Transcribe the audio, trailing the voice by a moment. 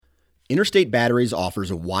Interstate Batteries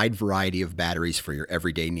offers a wide variety of batteries for your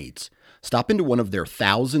everyday needs. Stop into one of their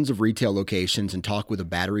thousands of retail locations and talk with a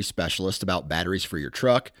battery specialist about batteries for your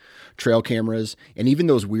truck, trail cameras, and even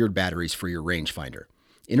those weird batteries for your rangefinder.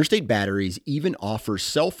 Interstate Batteries even offers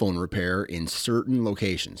cell phone repair in certain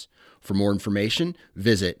locations. For more information,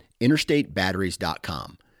 visit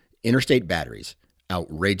interstatebatteries.com. Interstate Batteries,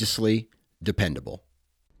 outrageously dependable.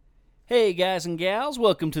 Hey guys and gals,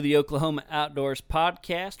 welcome to the Oklahoma Outdoors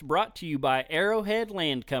Podcast, brought to you by Arrowhead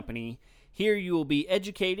Land Company. Here you will be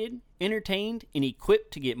educated, entertained, and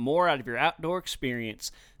equipped to get more out of your outdoor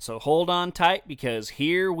experience. So hold on tight because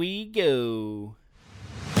here we go.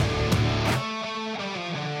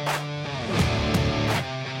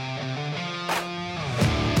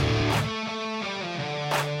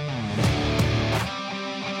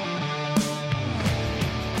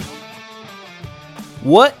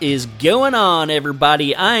 What is going on,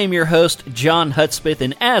 everybody? I am your host, John Hudspeth,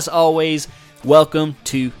 and as always, welcome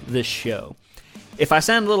to the show. If I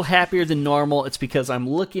sound a little happier than normal, it's because I'm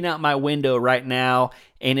looking out my window right now,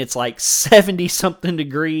 and it's like 70-something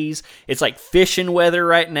degrees. It's like fishing weather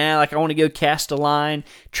right now. Like I want to go cast a line,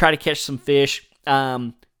 try to catch some fish.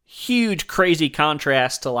 Huge, crazy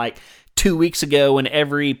contrast to like 2 weeks ago when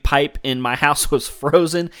every pipe in my house was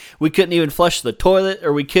frozen. We couldn't even flush the toilet,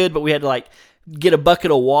 or we could, but we had to like get a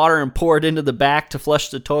bucket of water and pour it into the back to flush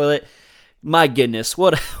the toilet. My goodness,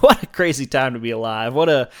 what a crazy time to be alive. What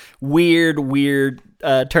a weird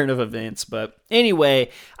turn of events. But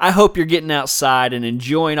anyway, I hope you're getting outside and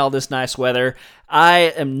enjoying all this nice weather.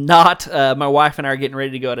 I am not. My wife and I are getting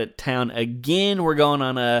ready to go out of town again. We're going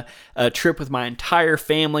on a trip with my entire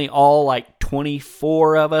family, all like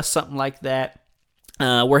 24 of us, something like that.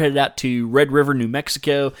 We're headed out to Red River, New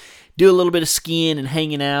Mexico. Do a little bit of skiing and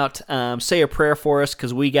hanging out. Say a prayer for us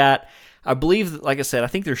because we got, I believe, like I said, I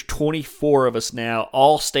think there's 24 of us now,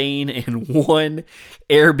 all staying in one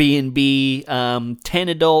Airbnb. 10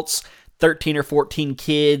 adults, 13 or 14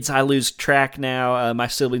 kids. I lose track now. My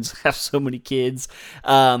siblings have so many kids.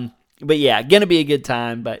 But yeah, going to be a good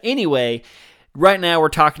time. But anyway, right now we're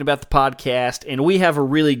talking about the podcast, and we have a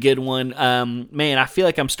really good one. Man, I feel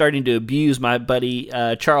like I'm starting to abuse my buddy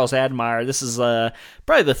Charles Admire. This is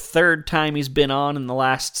probably the third time he's been on in the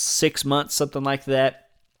last 6 months, something like that.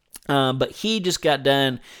 But he just got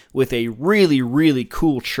done with a really, really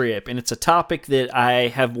cool trip, and it's a topic that I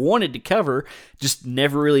have wanted to cover, just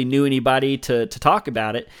never really knew anybody to talk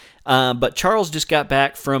about it. But Charles just got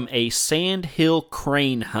back from a Sandhill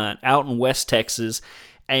crane hunt out in West Texas.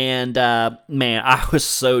 And, man, I was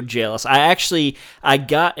so jealous. I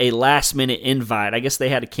got a last-minute invite. I guess they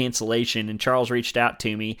had a cancellation, and Charles reached out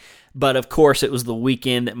to me. But, of course, it was the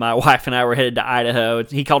weekend that my wife and I were headed to Idaho.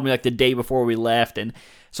 He called me, like, the day before we left, and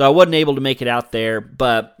so I wasn't able to make it out there.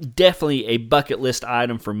 But definitely a bucket list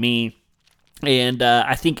item for me. And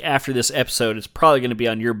I think after this episode, it's probably going to be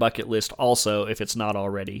on your bucket list also, if it's not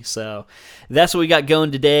already. So that's what we got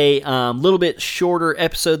going today. Little bit shorter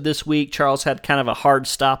episode this week. Charles had kind of a hard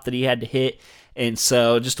stop that he had to hit, and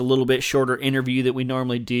so just a little bit shorter interview that we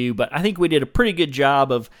normally do. But I think we did a pretty good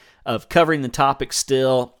job of covering the topic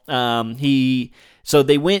still. So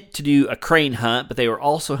they went to do a crane hunt, but they were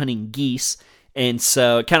also hunting geese. And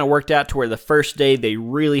so it kind of worked out to where the first day they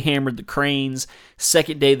really hammered the cranes.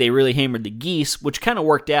 Second day they really hammered the geese, which kind of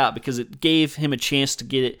worked out because it gave him a chance to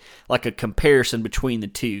get it like a comparison between the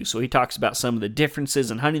two. So he talks about some of the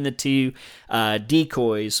differences in hunting the two,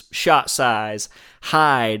 decoys, shot size,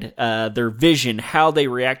 hide, their vision, how they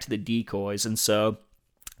react to the decoys. And so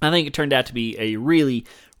I think it turned out to be a really,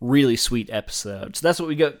 really sweet episode. So that's what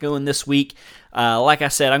we got going this week. Like I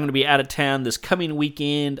said, I'm going to be out of town this coming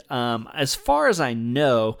weekend. As far as I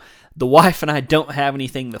know, the wife and I don't have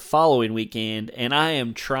anything the following weekend, and I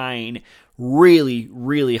am trying really,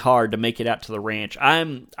 really hard to make it out to the ranch.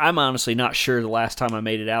 I'm honestly not sure the last time I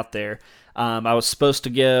made it out there. I was supposed to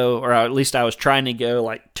go, or at least I was trying to go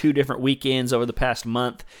like 2 different weekends over the past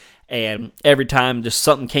month, and every time just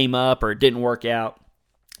something came up or it didn't work out.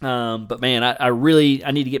 But man,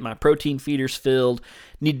 I need to get my protein feeders filled,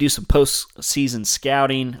 need to do some post-season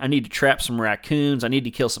scouting, I need to trap some raccoons, I need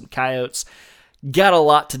to kill some coyotes. Got a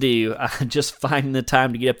lot to do. Just finding the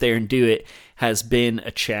time to get up there and do it has been a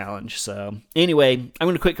challenge. So anyway, I'm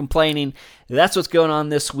going to quit complaining. That's what's going on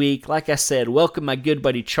this week. Like I said, welcome my good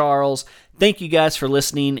buddy Charles. Thank you guys for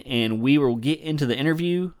listening, and we will get into the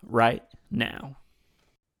interview right now.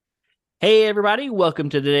 Hey everybody, welcome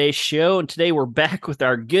to today's show, and today we're back with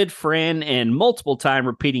our good friend and multiple time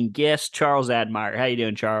repeating guest, Charles Admire. How you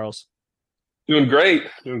doing, Charles? Doing great.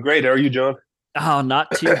 How are you, John? Oh,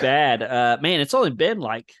 not too bad. Man, it's only been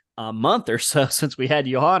like a month or so since we had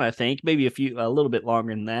you on, I think, maybe a little bit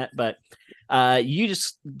longer than that. But you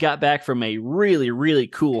just got back from a really, really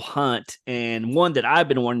cool hunt, and one that I've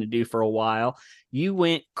been wanting to do for a while. You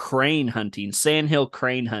went crane hunting, Sandhill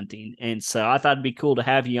crane hunting. And so I thought it'd be cool to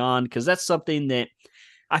have you on because that's something that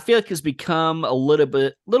I feel like has become a little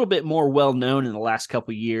bit more well known in the last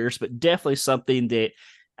couple of years, but definitely something that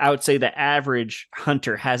I would say the average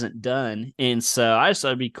hunter hasn't done. And so I just thought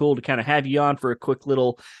it'd be cool to kind of have you on for a quick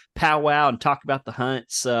little powwow and talk about the hunt.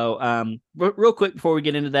 So real quick before we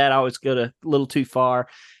get into that, I always go a little too far.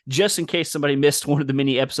 Just in case somebody missed one of the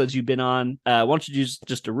many episodes you've been on, why don't you do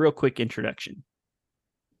just a real quick introduction?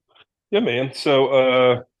 Yeah, man.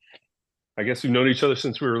 So I guess we've known each other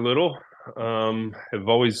since we were little. Have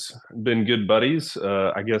always been good buddies.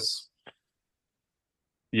 I guess,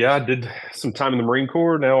 yeah, I did some time in the Marine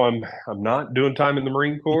Corps. Now I'm not doing time in the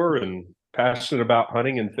Marine Corps and passionate about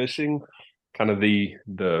hunting and fishing. Kind of the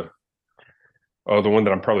one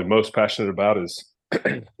that I'm probably most passionate about is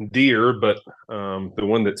deer, but the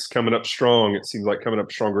one that's coming up strong, it seems like coming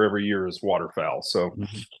up stronger every year, is waterfowl. So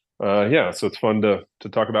yeah, so it's fun to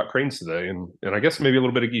talk about cranes today, and I guess maybe a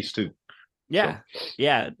little bit of geese too. Yeah.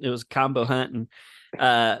 Yeah. It was a combo hunt.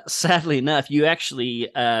 And sadly enough, you actually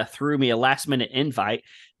threw me a last minute invite.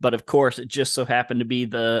 But of course, it just so happened to be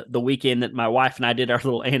the weekend that my wife and I did our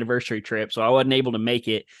little anniversary trip. So I wasn't able to make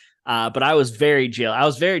it. But I was very jealous. I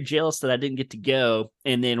was very jealous that I didn't get to go.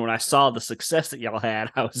 And then when I saw the success that y'all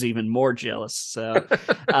had, I was even more jealous. So,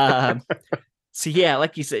 so yeah,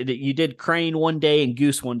 like you said, you did crane one day and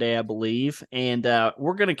goose one day, I believe. And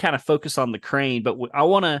we're going to kind of focus on the crane, but I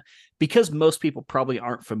want to, because most people probably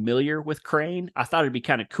aren't familiar with crane, I thought it'd be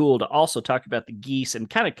kind of cool to also talk about the geese and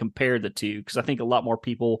kind of compare the two, because I think a lot more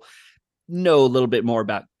people know a little bit more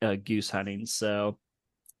about goose hunting. So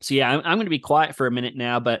yeah, I'm going to be quiet for a minute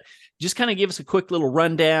now, but just kind of give us a quick little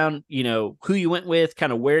rundown, who you went with,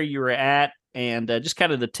 kind of where you were at, and just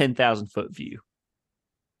kind of the 10,000-foot view.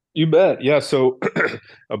 You bet. Yeah. So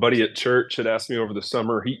a buddy at church had asked me over the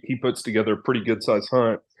summer. He puts together a pretty good size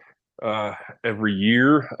hunt every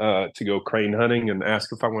year to go crane hunting, and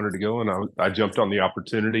asked if I wanted to go, and I jumped on the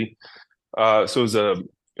opportunity. So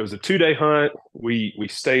it was a 2-day hunt. We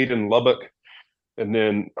stayed in Lubbock, and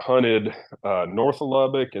then hunted north of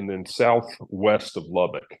Lubbock, and then southwest of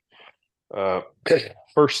Lubbock.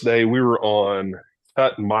 First day we were on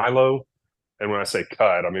cut and Milo, and when I say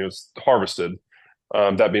cut, I mean it was harvested.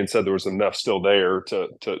 That being said, there was enough still there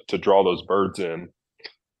to draw those birds in.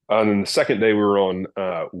 And then the second day we were on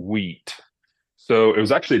wheat. So it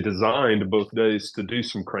was actually designed both days to do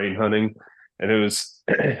some crane hunting. And it was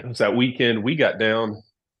that weekend we got down.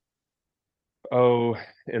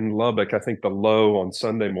 In Lubbock, I think the low on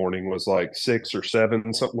Sunday morning was like 6 or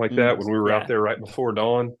 7, something like that, when we were out there right before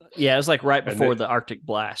dawn. Yeah, it was like right before the Arctic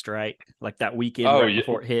blast, right? Like that weekend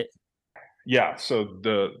before it hit. Yeah, so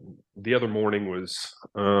the other morning was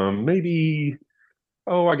maybe,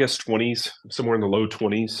 I guess 20s, somewhere in the low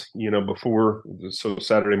 20s, before. So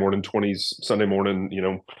Saturday morning 20s, Sunday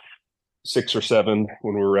morning, 6 or 7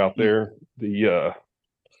 when we were out there. The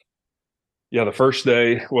first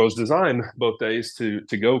day, it was designed both days to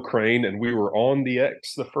go crane, and we were on the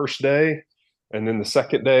X the first day. And then the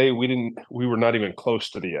second day, we were not even close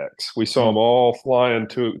to the X. We saw them all flying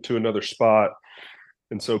to another spot.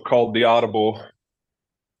 And so called the audible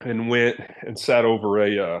and went and sat over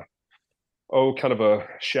kind of a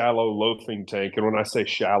shallow loafing tank. And when I say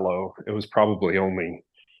shallow, it was probably only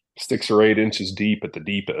 6 or 8 inches deep at the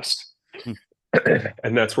deepest.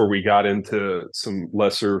 And that's where we got into some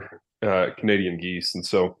lesser Canadian geese. And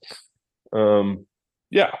so,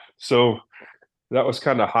 so that was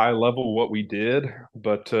kind of high level what we did,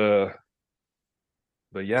 but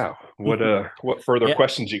yeah, what further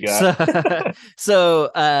questions you got?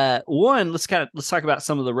 One, let's talk about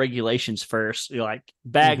some of the regulations first, like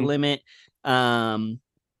bag limit, and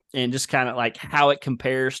just kind of like how it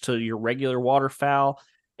compares to your regular waterfowl.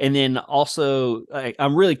 And then also,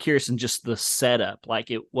 I'm really curious in just the setup.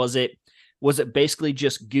 Like, was it basically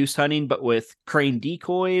just goose hunting, but with crane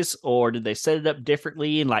decoys, or did they set it up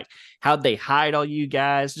differently? And like, how'd they hide all you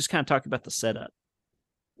guys? Just kind of talk about the setup.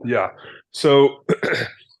 Yeah. So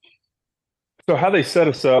how they set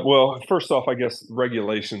us up, well, first off, I guess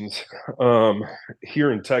regulations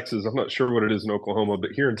here in Texas, I'm not sure what it is in Oklahoma, but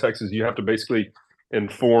here in Texas, you have to basically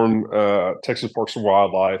inform Texas Parks and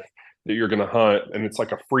Wildlife that you're going to hunt, and it's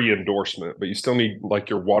like a free endorsement, but you still need like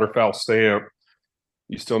your waterfowl stamp,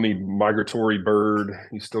 you still need migratory bird,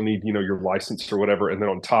 you still need, your license or whatever, and then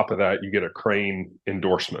on top of that, you get a crane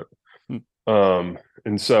endorsement.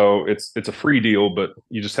 And so it's a free deal, but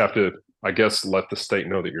you just have to, I guess, let the state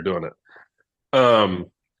know that you're doing it.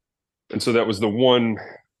 And so that was the one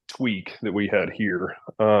tweak that we had here.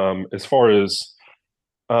 As far as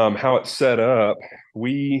how it's set up,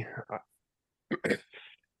 we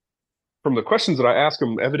from the questions that I ask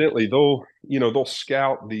them, evidently they'll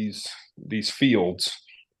scout these fields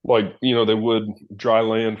like they would dry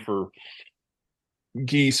land for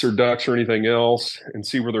geese or ducks or anything else and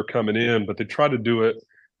see where they're coming in, but they try to do it,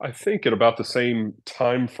 I think, at about the same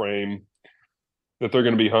time frame that they're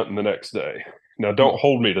going to be hunting the next day. Now, don't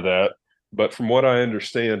hold me to that, but from what I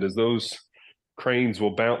understand is those cranes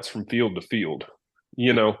will bounce from field to field,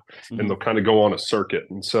 and they'll kind of go on a circuit.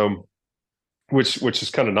 And so, which is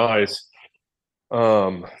kind of nice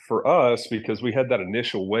for us because we had that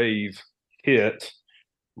initial wave hit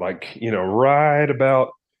right about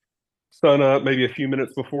sun up, maybe a few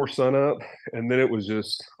minutes before sun up. And then it was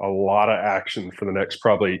just a lot of action for the next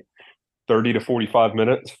probably 30 to 45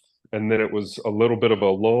 minutes. And then it was a little bit of a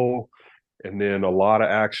lull and then a lot of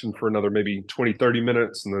action for another maybe 20, 30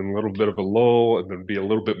 minutes, and then a little bit of a lull, and then be a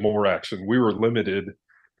little bit more action. We were limited,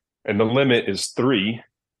 and the limit is 3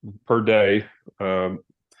 per day.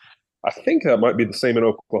 I think that might be the same in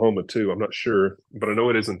Oklahoma too. I'm not sure, but I know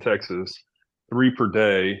it is in Texas. 3 per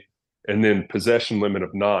day, and then possession limit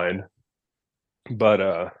of 9.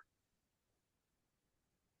 But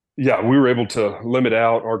yeah, we were able to limit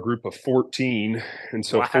out our group of 14. And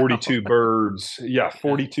so 42 birds. Yeah,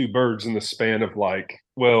 42 birds in the span of by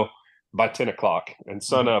 10 o'clock. And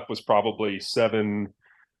sun up was probably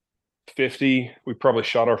 7:50. We probably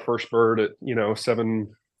shot our first bird at,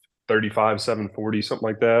 7:35, 7:40, something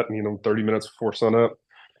like that, 30 minutes before sun up.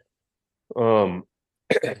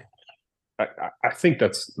 I think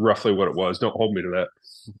that's roughly what it was. Don't hold me to that.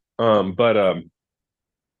 But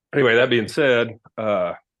anyway, that being said,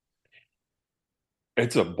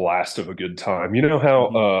 it's a blast of a good time. You know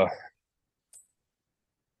how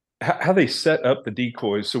they set up the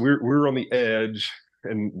decoys. So we're on the edge,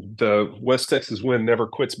 and the West Texas wind never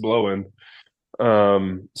quits blowing.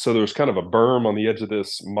 So there was kind of a berm on the edge of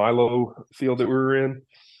this Milo field that we were in,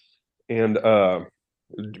 and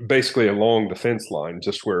basically along the fence line,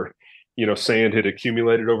 just where sand had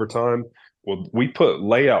accumulated over time. Well, we put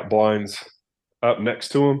layout blinds up next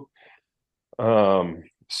to them,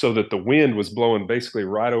 so that the wind was blowing basically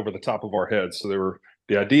right over the top of our heads. So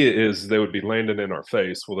the idea is they would be landing in our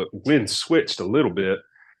face. Well, the wind switched a little bit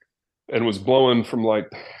and was blowing from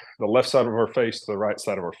the left side of our face to the right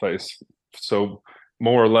side of our face. So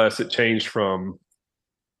more or less it changed from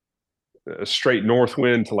a straight north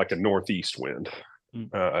wind to a northeast wind,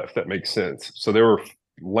 if that makes sense. So they were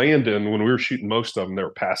landing, when we were shooting most of them, they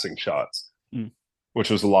were passing shots, which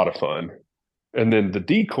was a lot of fun. And then the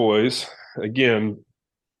decoys, again,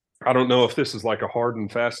 I don't know if this is a hard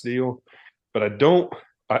and fast deal, but I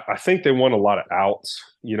think they want a lot of outs,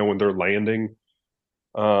 when they're landing.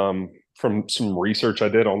 From some research I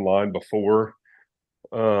did online before,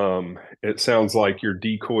 it sounds like your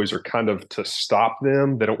decoys are kind of to stop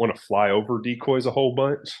them. They don't want to fly over decoys a whole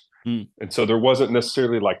bunch. And so there wasn't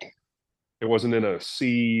necessarily it wasn't in a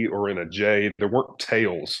C or in a J. There weren't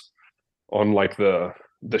tails on the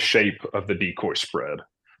shape of the decoy spread.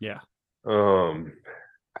 Yeah.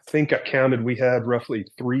 I think I counted, we had roughly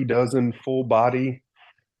 3 dozen full body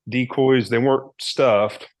decoys. They weren't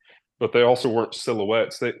stuffed, but they also weren't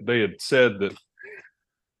silhouettes. They had said that,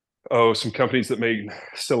 some companies that made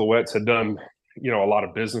silhouettes had done, a lot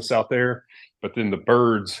of business out there, but then the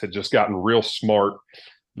birds had just gotten real smart.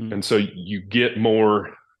 And so you get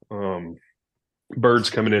more birds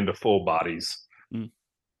coming into full bodies.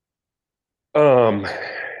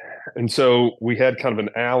 And so we had kind of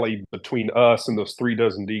an alley between us and those 3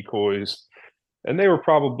 dozen decoys, and they were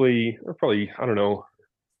probably, I don't know,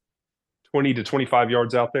 20 to 25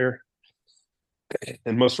 yards out there.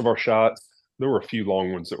 And most of our shots, there were a few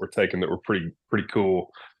long ones that were taken that were pretty cool,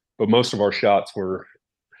 but most of our shots were,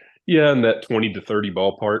 in that 20 to 30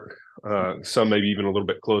 ballpark. Some maybe even a little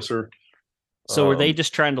bit closer. So were they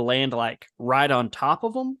just trying to land right on top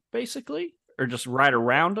of them, basically, or just right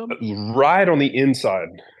around them? Right on the inside.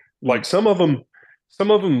 Some of them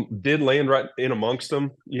did land right in amongst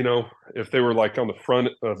them. If they were on the front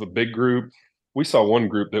of a big group. We saw one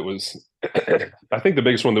group that was, I think the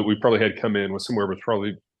biggest one that we probably had come in was somewhere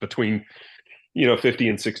probably between, 50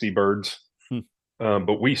 and 60 birds.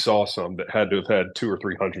 But we saw some that had to have had 200 or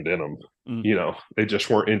 300 in them. They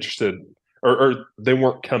just weren't interested, or they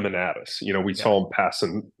weren't coming at us. We saw them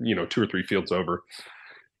passing, 2 or 3 fields over.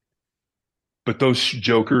 But those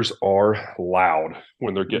jokers are loud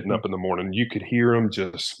when they're getting up in the morning. You could hear them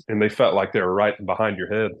and they felt like they were right behind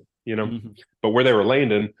your head, But where they were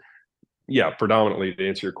landing, predominantly, to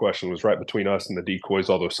answer your question, was right between us and the decoys,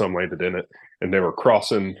 although some landed in it. And they were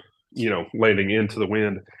crossing landing into the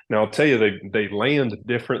wind. Now I'll tell you, they land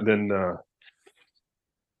different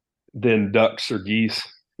than ducks or geese,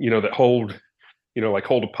 that hold, like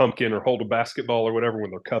hold a pumpkin or hold a basketball or whatever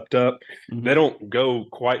when they're cupped up. Mm-hmm. They don't go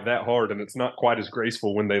quite that hard, and it's not quite as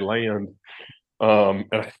graceful when they land.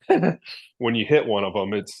 When you hit one of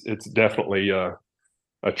them, it's definitely a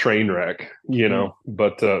train wreck,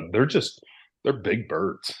 but they're big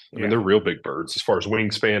birds. I mean, they're real big birds as far as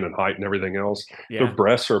wingspan and height and everything else. Yeah. Their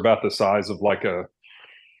breasts are about the size of like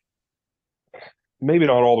maybe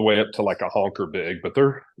not all the way up to like a honker big, but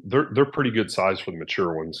they're pretty good size for the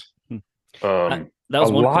mature ones. That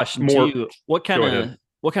was one question to you. What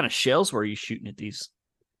kind of shells were you shooting at these?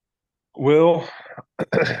 Well,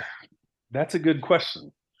 that's a good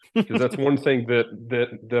question, because that's one thing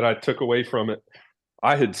that I took away from it.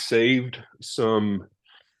 I had saved some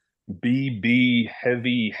BB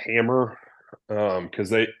heavy hammer because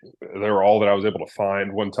they were all that I was able to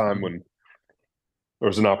find one time when there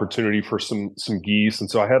was an opportunity for some geese, and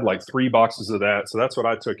so I had like 3 boxes of that. So that's what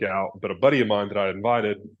I took out. But a buddy of mine that I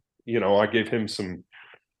invited, I gave him some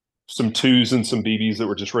 2s and some BBs that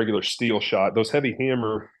were just regular steel shot. Those heavy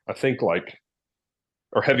hammer, I think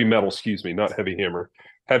or heavy metal, excuse me, not heavy hammer.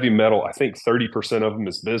 Heavy metal, I think 30% of them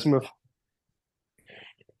is bismuth.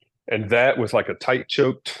 And that with like a tight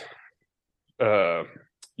choked,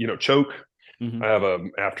 choke. Mm-hmm. I have a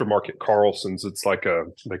aftermarket Carlson's. It's like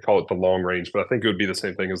they call it the long range, but I think it would be the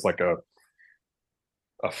same thing as like a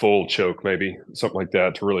full choke, maybe something like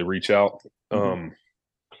that, to really reach out. Mm-hmm.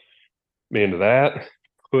 Man, that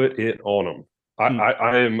put it on them.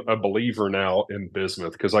 I am a believer now in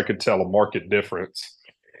bismuth because I could tell a market difference.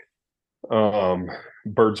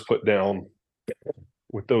 Birds put down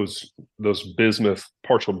with those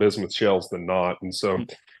partial bismuth shells than not. And so,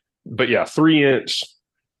 but yeah, 3-inch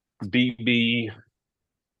BB,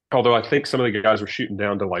 although I think some of the guys were shooting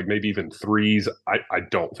down to like maybe even 3s. I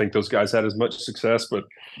don't think those guys had as much success, but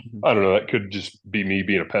I don't know. That could just be me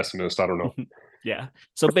being a pessimist. I don't know. Yeah.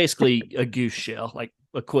 So basically a goose shell, like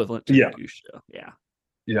equivalent to a goose shell. Yeah.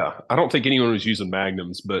 Yeah. I don't think anyone was using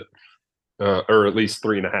magnums, but, or at least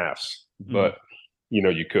 3.5s, but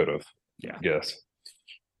you could have, I guess.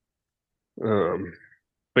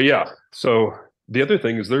 But yeah, so the other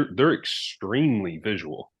thing is they're extremely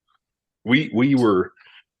visual. We were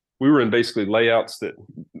in basically layouts that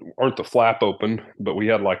aren't the flap open, but we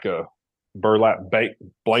had like a burlap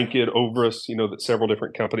blanket over us, that several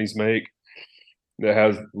different companies make, that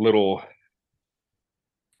has little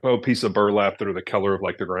piece of burlap that are the color of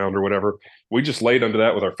like the ground or whatever. We just laid under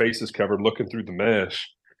that with our faces covered, looking through the mesh.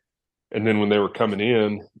 And then when they were coming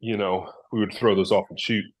in, we would throw those off and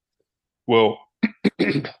shoot. Well,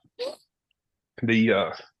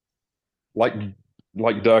 the like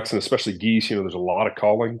ducks and especially geese, there's a lot of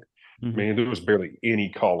calling. Mm-hmm. Man, there was barely any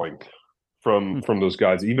calling from those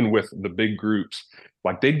guys, even with the big groups.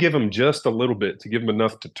 Like they'd give them just a little bit to give them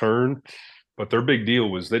enough to turn, but their big deal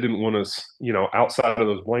was they didn't want us, outside of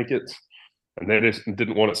those blankets, and they just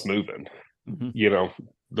didn't want us moving. Mm-hmm.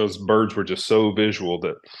 Those birds were just so visual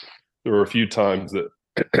that there were a few times that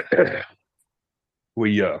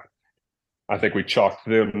I think we chalked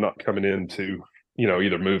them not coming into,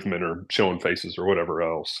 either movement or showing faces or whatever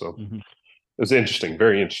else. So it was interesting,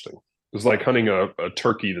 very interesting. It was like hunting a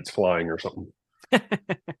turkey that's flying or something.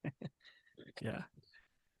 Yeah.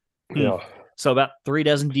 Yeah. So about 3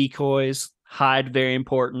 dozen decoys, hide, very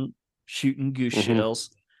important, shooting goose shells.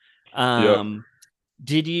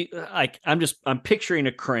 Did you I'm picturing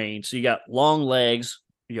a crane. So you got long legs,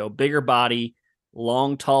 bigger body,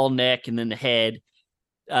 long, tall neck, and then the head.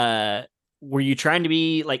 Were you trying to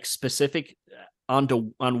be like specific on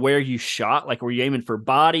where you shot? Like, were you aiming for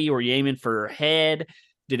body? Were you aiming for head?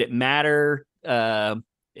 Did it matter?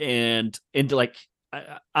 And like,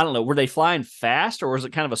 I don't know, were they flying fast, or was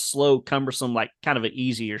it kind of a slow, cumbersome, like kind of an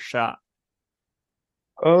easier shot?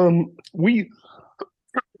 We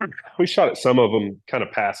shot at some of them kind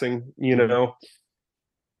of passing,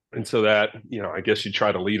 and so that, I guess you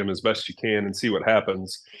try to lead them as best you can and see what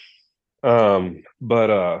happens.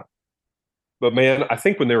 But man, I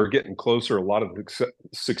think when they were getting closer, a lot of the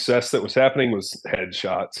success that was happening was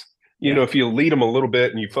headshots. If you lead them a little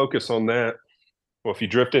bit and you focus on that, well, if you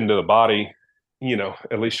drift into the body,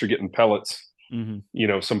 at least you're getting pellets,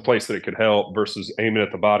 some place that it could help, versus aiming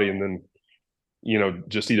at the body and then,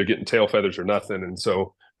 just either getting tail feathers or nothing. And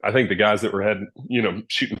so I think the guys that were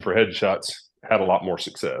shooting for headshots had a lot more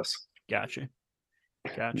success. Gotcha.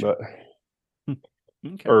 But,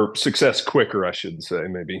 okay. Or success quicker, I should say,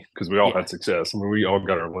 maybe, because we all had success. I mean, we all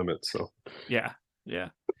got our limits. So yeah.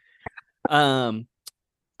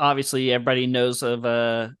 Obviously, everybody knows of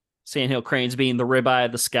Sandhill cranes being the ribeye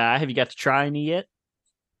of the sky. Have you got to try any yet?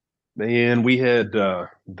 Man, we had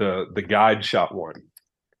the guide shot one,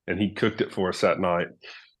 and he cooked it for us that night,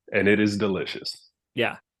 and it is delicious.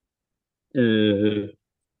 Yeah. Sorry,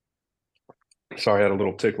 I had a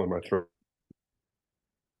little tickle in my throat.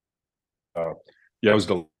 Yeah, it was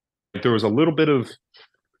there was a little bit of,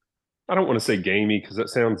 I don't want to say gamey because that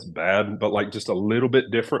sounds bad, but like just a little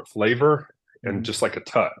bit different flavor and just like a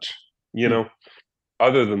touch, you know.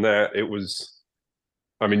 Other than that, it was,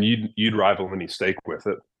 I mean, you'd rival any steak with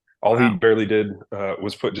it. All he barely did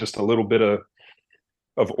was put just a little bit of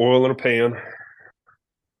oil in a pan,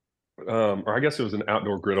 or I guess it was an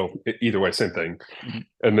outdoor griddle. Either way, same thing.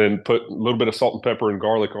 And then put a little bit of salt and pepper and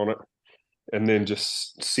garlic on it, and then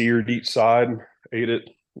just seared each side. Ate it,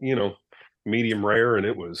 you know, medium rare, and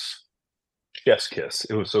it was chef's kiss.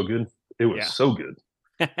 It was so good. It was so good.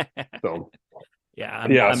 So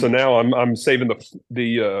so now I'm saving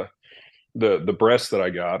the breasts that I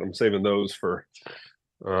got. I'm saving those for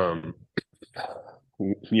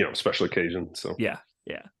special occasions. So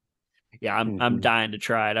I'm dying to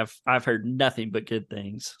try it. I've heard nothing but good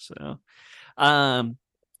things.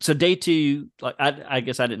 So day 2, like I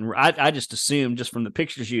guess I just assumed just from the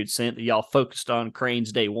pictures you had sent that y'all focused on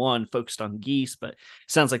cranes. Day 1 focused on geese, but it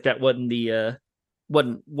sounds like that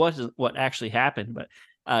wasn't what actually happened. But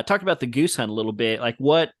talk about the goose hunt a little bit. Like,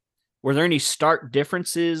 were there any stark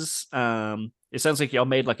differences? It sounds like y'all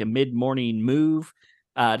made like a mid-morning move.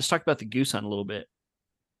 Just talk about the goose hunt a little bit.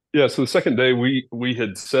 Yeah, so the second day we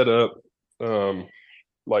had set up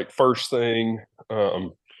like first thing.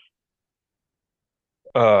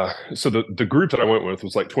 So the group that I went with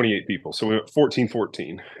was like 28 people. So we went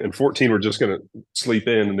 14, and 14 were just going to sleep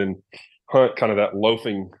in and then hunt kind of that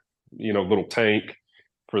loafing, little tank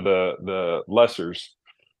for the lessers,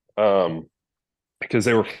 because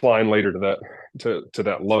they were flying later to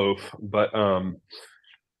that loaf. But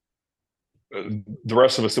the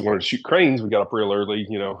rest of us that wanted to shoot cranes, we got up real early,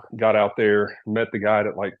 got out there, met the guide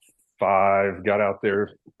at like 5, got out there,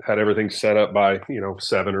 had everything set up by,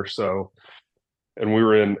 7 or so. And we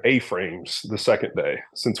were in A-frames the second day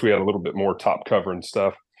since we had a little bit more top cover and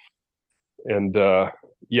stuff. And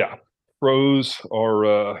froze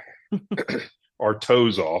our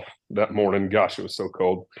toes off that morning. Gosh, it was so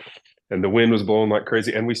cold. And the wind was blowing like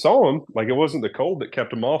crazy. And we saw them. Like, it wasn't the cold that kept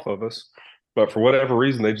them off of us. But for whatever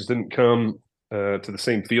reason, they just didn't come to the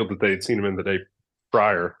same field that they had seen them in the day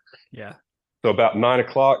prior. Yeah. So about 9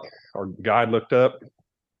 o'clock, our guide looked up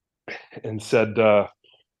and said,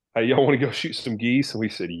 hey, y'all want to go shoot some geese? And we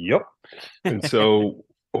said, yep. And so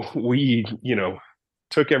we,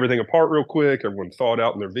 took everything apart real quick. Everyone thawed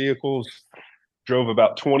out in their vehicles, drove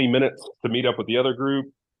about 20 minutes to meet up with the other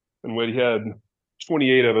group. And we had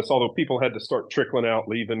 28 of us, although people had to start trickling out,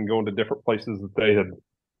 leaving, going to different places that they had,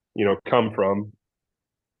 come from.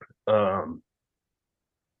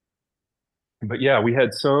 But yeah, we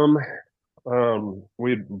had some, we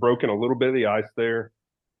had broken a little bit of the ice there.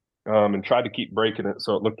 And tried to keep breaking it,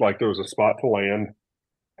 so it looked like there was a spot to land.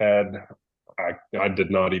 I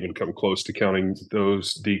did not even come close to counting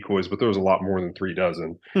those decoys, but there was a lot more than 3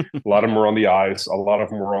 dozen. A lot of them were on the ice. A lot of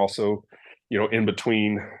them were also, in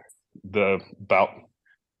between the about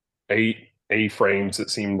 8 A-frames.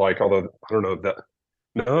 It seemed like, although I don't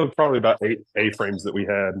know probably about 8 A-frames that we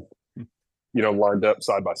had, lined up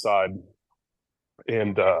side by side.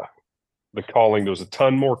 And the calling, there was a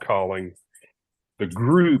ton more calling. The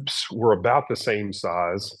groups were about the same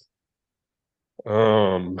size.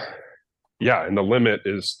 And the limit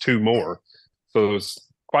is 2 more. So it was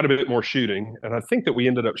quite a bit more shooting. And I think that we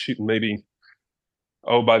ended up shooting maybe,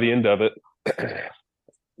 by the end of it,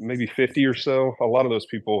 maybe 50 or so. A lot of those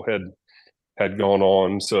people had gone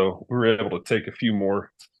on. So we were able to take a few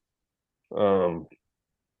more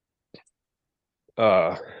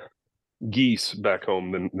geese back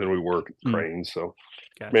home than we were cranes. So,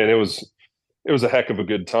 gotcha. Man, it was a heck of a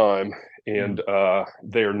good time, and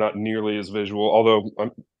they are not nearly as visual, although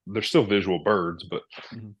they're still visual birds, but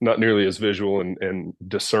not nearly as visual and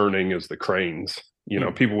discerning as the cranes.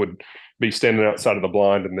 People would be standing outside of the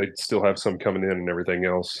blind and they'd still have some coming in and everything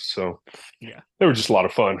else. So they were just a lot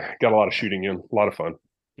of fun. Got a lot of shooting in, a lot of fun.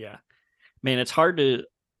 Yeah, man, it's hard to,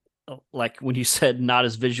 like when you said not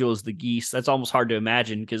as visual as the geese, that's almost hard to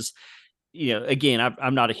imagine because, again,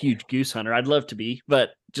 I'm not a huge goose hunter. I'd love to be,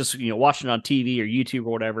 but just, watching on TV or YouTube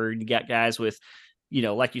or whatever, you got guys with,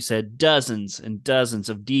 like you said, dozens and dozens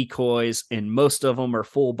of decoys, and most of them are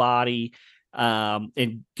full body.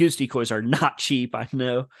 And goose decoys are not cheap, I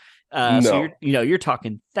know. No. So you're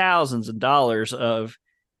talking thousands of dollars of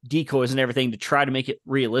decoys and everything to try to make it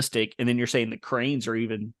realistic. And then you're saying the cranes are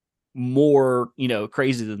even more,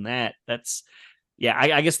 crazy than that. That's, yeah,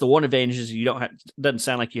 I guess the one advantage is you don't have, doesn't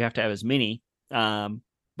sound like you have to have as many.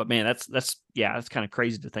 But man, that's kind of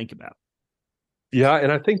crazy to think about. Yeah,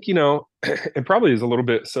 and I think it probably is a little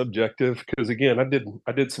bit subjective because again,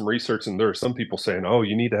 I did some research and there are some people saying, oh,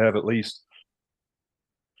 you need to have at least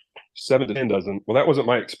 7 to 10 dozen. Well, that wasn't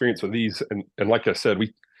my experience with these, and like I said,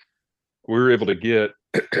 we were able to get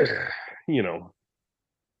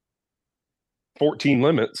 14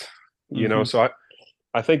 limits. So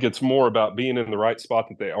I think it's more about being in the right spot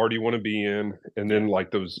that they already want to be in, and then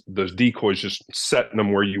like those decoys, just setting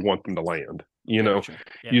them where you want them to land. Gotcha.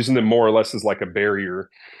 Yeah. Using them more or less as like a barrier.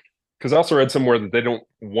 Because I also read somewhere that they don't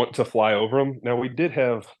want to fly over them. Now we did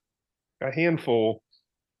have a handful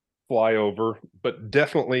fly over, but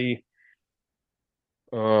definitely,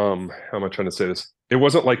 how am I trying to say this? It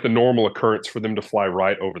wasn't like the normal occurrence for them to fly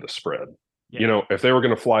right over the spread. Yeah. If they were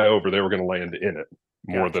going to fly over, they were going to land in it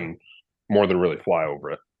more Gotcha. than really fly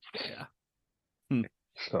over it. Yeah.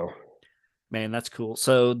 So, man, that's cool.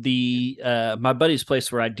 So the my buddy's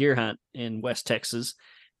place where I deer hunt in West Texas,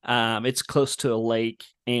 it's close to a lake,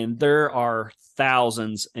 and there are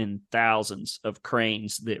thousands and thousands of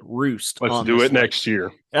cranes that roost. Let's do it next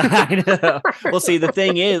year. I know. Well, see, the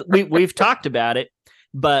thing is, we've talked about it,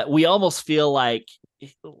 but we almost feel like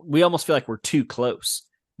we're too close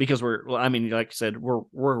because like I said, we're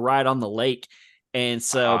right on the lake, and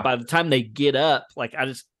so by the time they get up, like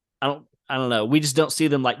I don't know. We just don't see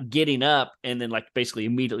them like getting up and then like basically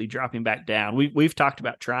immediately dropping back down. We've talked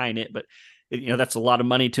about trying it, but that's a lot of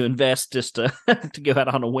money to invest just to to go out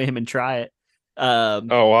on a whim and try it.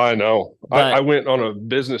 Oh, I know. But, I went on a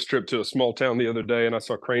business trip to a small town the other day, and I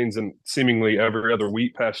saw cranes in seemingly every other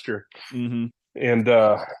wheat pasture. Mm-hmm. And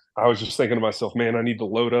I was just thinking to myself, man, I need to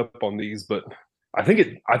load up on these. But I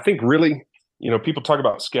think really, people talk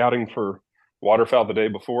about scouting for waterfowl the day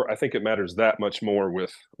before. I think it matters that much more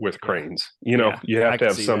with cranes. You have to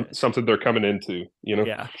have something they're coming into.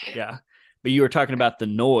 Yeah. But you were talking about the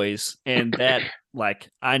noise, and that, like,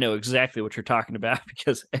 I know exactly what you're talking about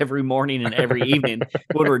because every morning and every evening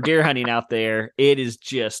when we're deer hunting out there, it is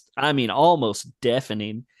just, almost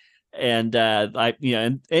deafening. And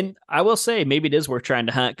and I will say maybe it is worth trying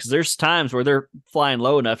to hunt because there's times where they're flying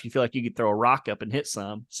low enough you feel like you could throw a rock up and hit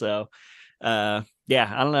some. So, I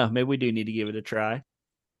don't know. Maybe we do need to give it a try.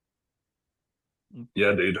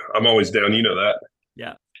 Yeah, dude, I'm always down. You know that.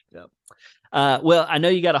 Yeah. Well, I know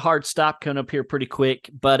you got a hard stop coming up here pretty quick,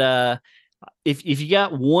 but if you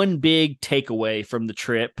got one big takeaway from the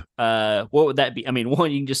trip, what would that be?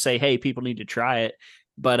 One, you can just say, hey, people need to try it.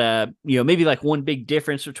 But maybe like one big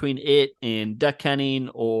difference between it and duck hunting,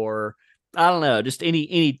 or I don't know, just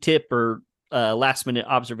any tip or last minute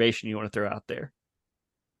observation you want to throw out there.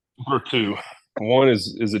 Or two. One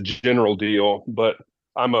is a general deal, but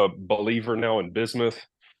I'm a believer now in bismuth.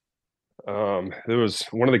 There was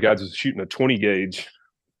one of the guys was shooting a 20 gauge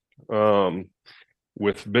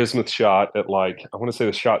with bismuth shot at like, I want to say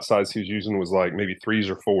the shot size he was using was like maybe 3s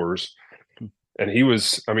or 4s. And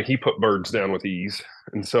he put birds down with ease.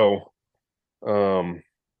 And so,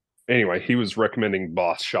 anyway, he was recommending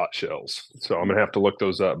Boss shot shells. So I'm going to have to look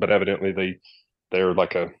those up, but evidently they're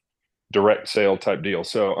like a direct sale type deal.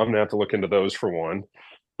 So I'm going to have to look into those for one.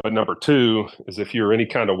 But number two is if you're any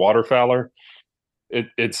kind of waterfowler,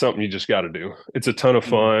 it's something you just got to do. It's a ton of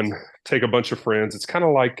fun. Take a bunch of friends. It's kind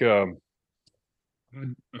of like,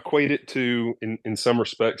 equate it to in some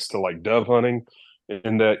respects to like dove hunting,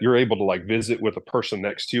 in that you're able to like visit with a person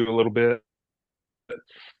next to you a little bit,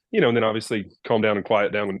 and then obviously calm down and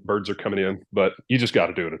quiet down when birds are coming in, but you just got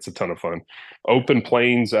to do it. It's a ton of fun. Open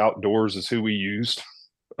plains outdoors is who we used.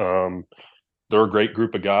 They're a great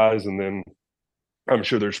group of guys. And then I'm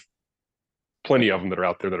sure there's plenty of them that are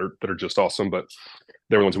out there that are just awesome, but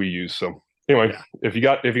they're the ones we use. So anyway, if you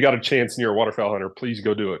got a chance and you're a waterfowl hunter, please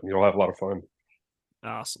go do it. You'll have a lot of fun.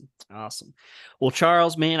 Awesome. Well,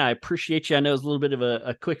 Charles, man, I appreciate you. I know it's a little bit of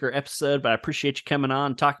a quicker episode, but I appreciate you coming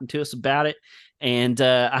on, talking to us about it. And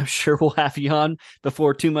I'm sure we'll have you on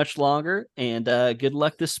before too much longer. And good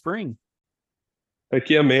luck this spring. Heck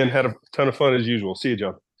yeah, man. Had a ton of fun as usual. See you,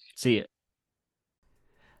 John. See you.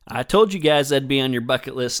 I told you guys that'd be on your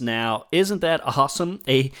bucket list now. Isn't that awesome?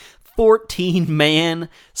 A 14-man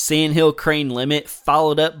Sandhill crane limit,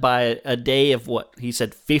 followed up by a day of what he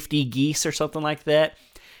said, 50 geese or something like that.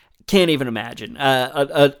 Can't even imagine.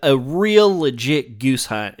 A real legit goose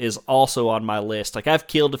hunt is also on my list. Like, I've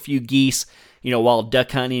killed a few geese, while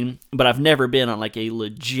duck hunting, but I've never been on like a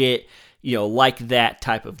legit like that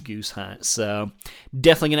type of goose hunt. So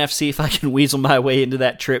definitely going to have to see if I can weasel my way into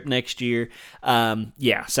that trip next year.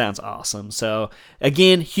 Sounds awesome. So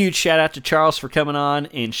again, huge shout out to Charles for coming on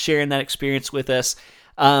and sharing that experience with us.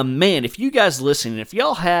 Man, if you guys listening, if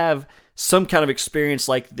y'all have some kind of experience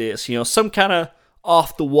like this, some kind of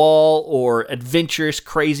off the wall or adventurous,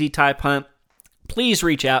 crazy type hunt, please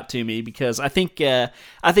reach out to me, because I think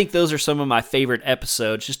those are some of my favorite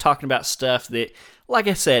episodes, just talking about stuff that, like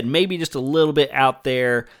I said, maybe just a little bit out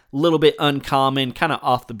there, a little bit uncommon, kind of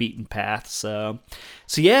off the beaten path. So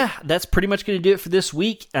yeah, that's pretty much going to do it for this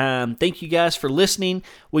week. Thank you guys for listening.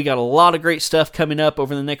 We got a lot of great stuff coming up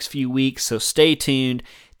over the next few weeks, so stay tuned.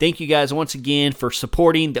 Thank you guys once again for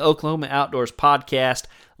supporting the Oklahoma Outdoors Podcast.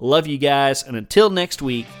 Love you guys, and until next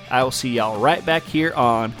week, I will see y'all right back here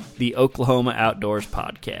on the Oklahoma Outdoors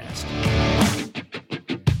Podcast.